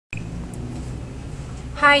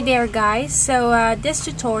Hi there guys, this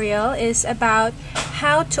tutorial is about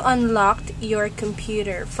how to unlock your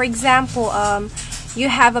computer. For example, you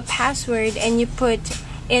have a password and you put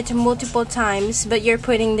it multiple times but you're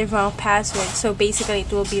putting the wrong password, so basically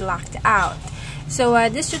it will be locked out.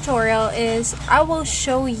 This tutorial is I will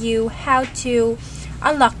show you how to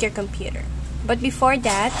unlock your computer. But before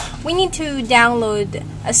that, we need to download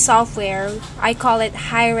a software. I call it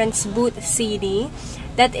Hirens Boot CD.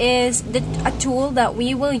 That is a tool that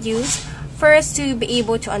we will use for us to be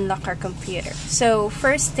able to unlock our computer. So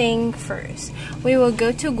first thing first, we will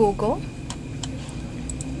go to Google.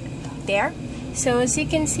 There. So as you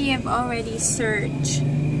can see, I've already searched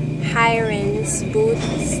Hirens Boot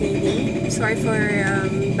CD. Sorry for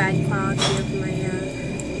bad quality of my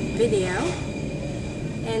video.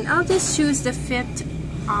 And I'll just choose the fifth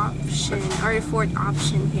option or the fourth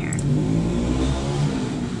option here.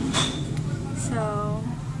 So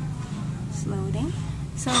it's loading.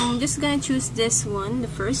 So I'm just gonna choose this one, the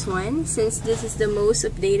first one, since this is the most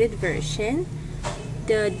updated version,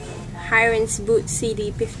 the Hirens Boot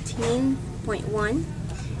CD 15.1.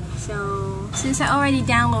 So since I already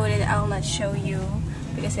downloaded, I'll not show you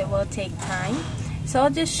because it will take time. So I'll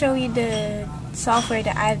just show you the software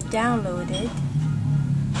that I've downloaded.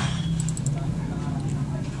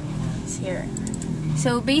 It's here.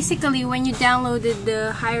 So basically, when you downloaded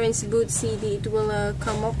the Hirens Boot CD, it will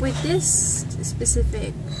come up with this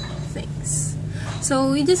specific things. So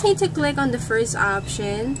we just need to click on the first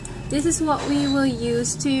option. This is what we will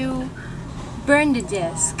use to burn the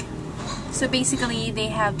disk. So basically, they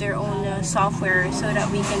have their own software so that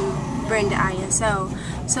we can burn the ISO.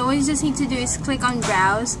 So what you just need to do is click on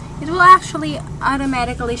Browse. It will actually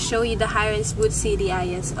automatically show you the Hirens Boot CD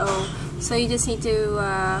ISO. So you just need to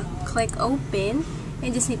click Open.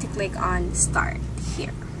 And just need to click on Start here.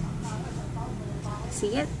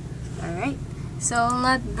 See it? Alright. So I'll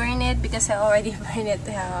not burn it because I already burned it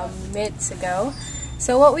minutes ago.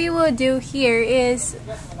 So what we will do here is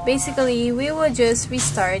basically we will just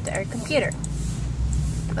restart our computer.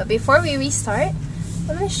 But before we restart,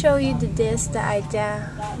 I'm going to show you the disk that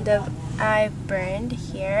I burned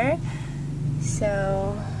here.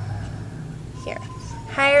 So here,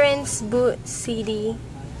 Hirens Boot CD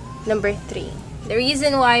number 3. The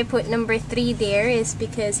reason why I put number 3 there is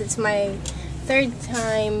because it's my third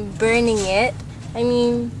time burning it. I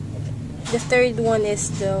mean, the third one is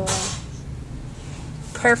the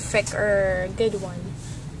perfect or good one.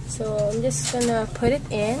 So I'm just gonna put it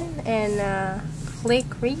in and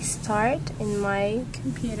click restart in my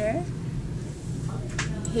computer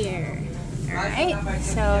here. Alright,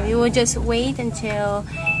 so you will just wait until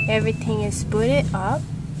everything is booted up.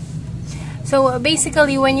 So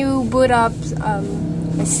basically, when you boot up a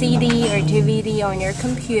CD or DVD on your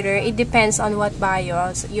computer, it depends on what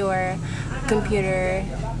BIOS your computer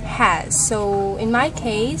has. So in my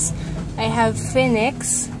case, I have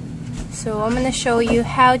Phoenix. So I'm going to show you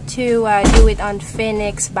how to do it on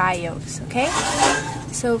Phoenix BIOS, okay?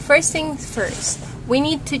 So first things first, we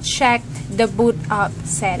need to check the boot up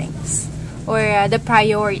settings or the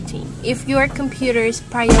priority. If your computer's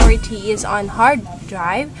priority is on hard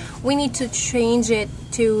drive, we need to change it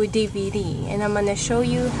to DVD, and I'm gonna show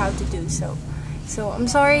you how to do so. So I'm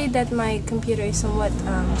sorry that my computer is somewhat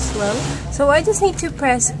slow. So I just need to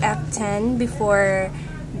press F10 before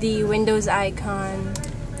the Windows icon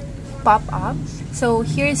pop up. So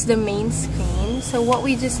here's the main screen. So what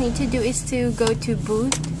we just need to do is to go to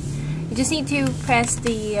boot. You just need to press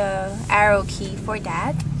the arrow key for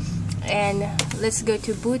that. And let's go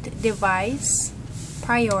to boot device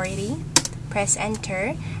priority, press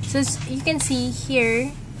enter. So you can see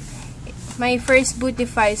here my first boot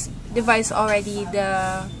device already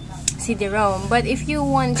the CD-ROM, but if you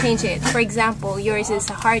want to change it, for example yours is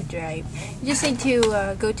a hard drive, you just need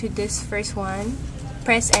to go to this first one,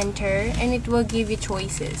 press enter, and it will give you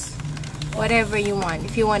choices, whatever you want.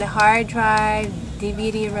 If you want a hard drive,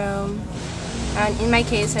 DVD-ROM, and in my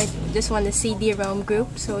case I just want the CD-ROM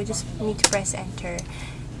group, so I just need to press enter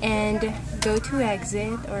and go to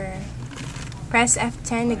exit or press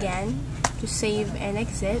F10 again to save and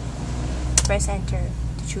exit. Press enter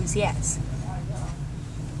to choose yes.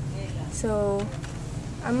 So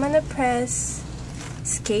I'm gonna press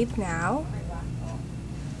escape now,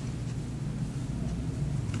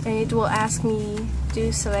 and it will ask me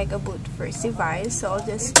to select a boot first device, so I'll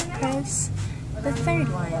just press the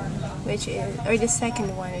third one, which is, or the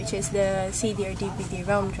second one, which is the CD or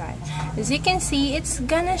DVD-ROM drive. As you can see, it's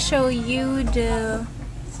gonna show you the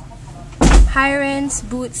Hirens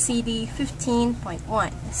Boot CD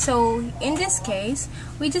 15.1. So in this case,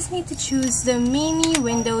 we just need to choose the mini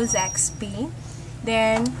Windows XP,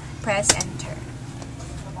 then press enter.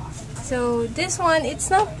 So this one, it's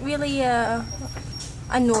not really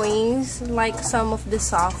annoying like some of the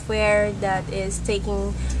software that is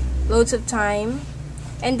taking loads of time.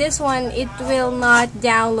 And this one, it will not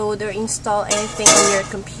download or install anything on your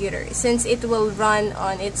computer since it will run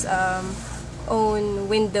on its own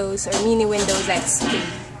Windows or mini Windows XP.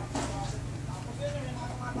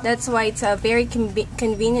 That's why it's very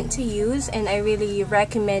convenient to use, and I really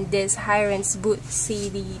recommend this Hirens Boot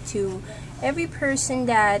CD to every person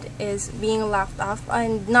that is being locked off.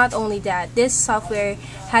 And not only that, this software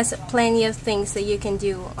has plenty of things that you can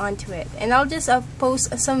do onto it. And I'll just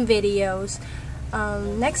post some videos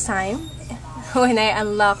next time when I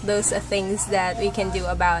unlock those things that we can do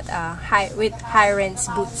about with Hirens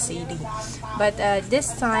Boot CD. But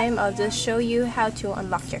this time I'll just show you how to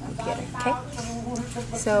unlock your computer. Okay,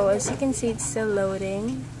 so as you can see, it's still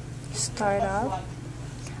loading. Start up.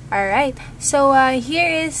 Alright, so here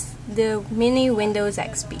is the mini Windows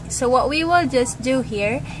XP. So what we will just do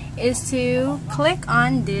here is to click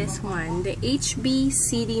on this one, the HB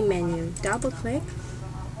CD menu. Double click.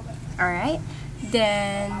 Alright,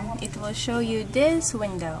 then it will show you this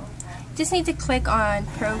window. Just need to click on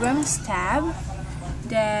Programs tab.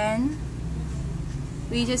 Then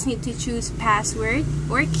we just need to choose password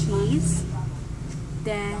or keys.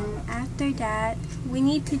 Then after that, we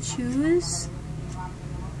need to choose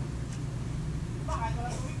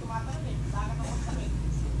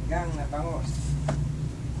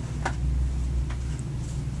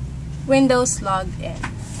Windows Login.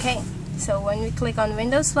 Okay, so when we click on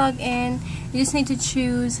Windows Login, you just need to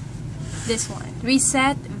choose this one,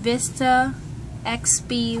 Reset Vista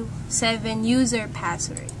XP 7 User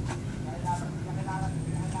Password.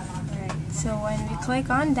 Alright, so when we click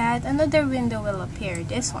on that, another window will appear,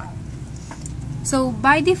 this one. So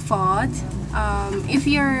by default, if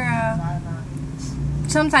you're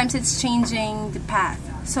sometimes it's changing the path.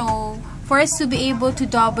 So for us to be able to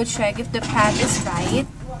double check if the path is right,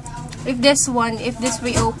 if this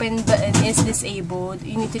reopen button is disabled,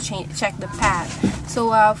 you need to check the path.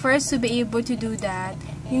 So for us to be able to do that,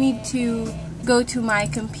 you need to go to My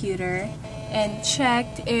Computer and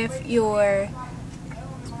check if your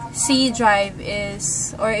C drive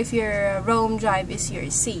is, or if your ROM drive is your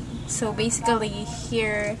C. So basically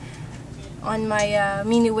here on my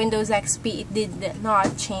mini Windows XP, it did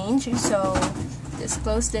not change. So just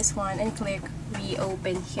close this one and click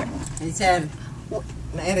reopen here.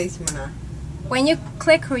 When you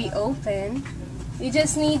click reopen, you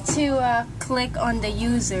just need to click on the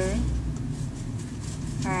user.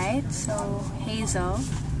 Alright, so Hazel,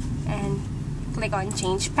 and click on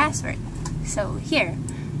change password. So here,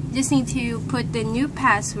 you just need to put the new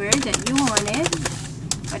password that you wanted,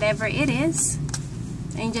 whatever it is,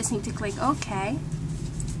 and you just need to click OK.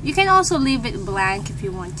 You can also leave it blank if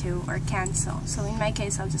you want to, or cancel. So in my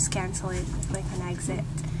case, I'll just cancel it, click on exit.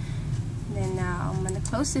 Then I'm gonna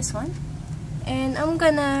close this one, and I'm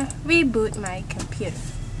gonna reboot my computer.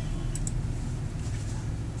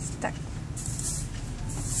 Stuck.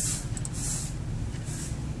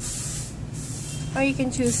 Or you can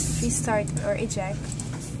choose restart or eject.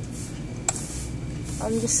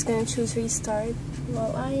 I'm just gonna choose restart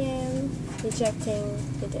while I am ejecting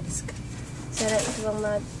the disk, so that it will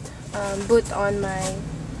not boot on my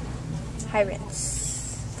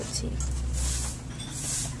Hirens. Let's see.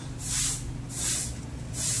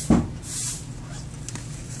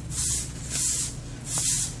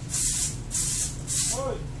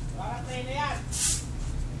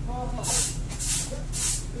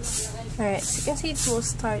 Alright, so you can see it will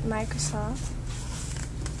start Microsoft.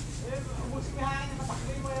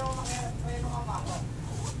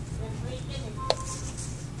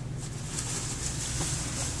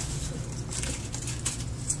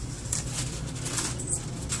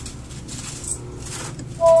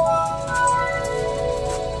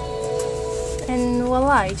 And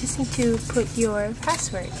voila, you just need to put your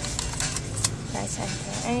password. Press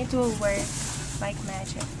enter, and it will work like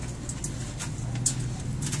magic.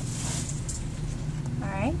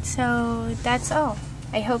 Alright, so that's all.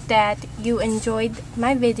 I hope that you enjoyed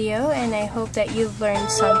my video, and I hope that you've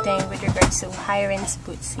learned something with regards to Hirens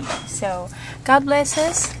Boot CD. So, God bless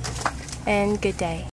us, and good day.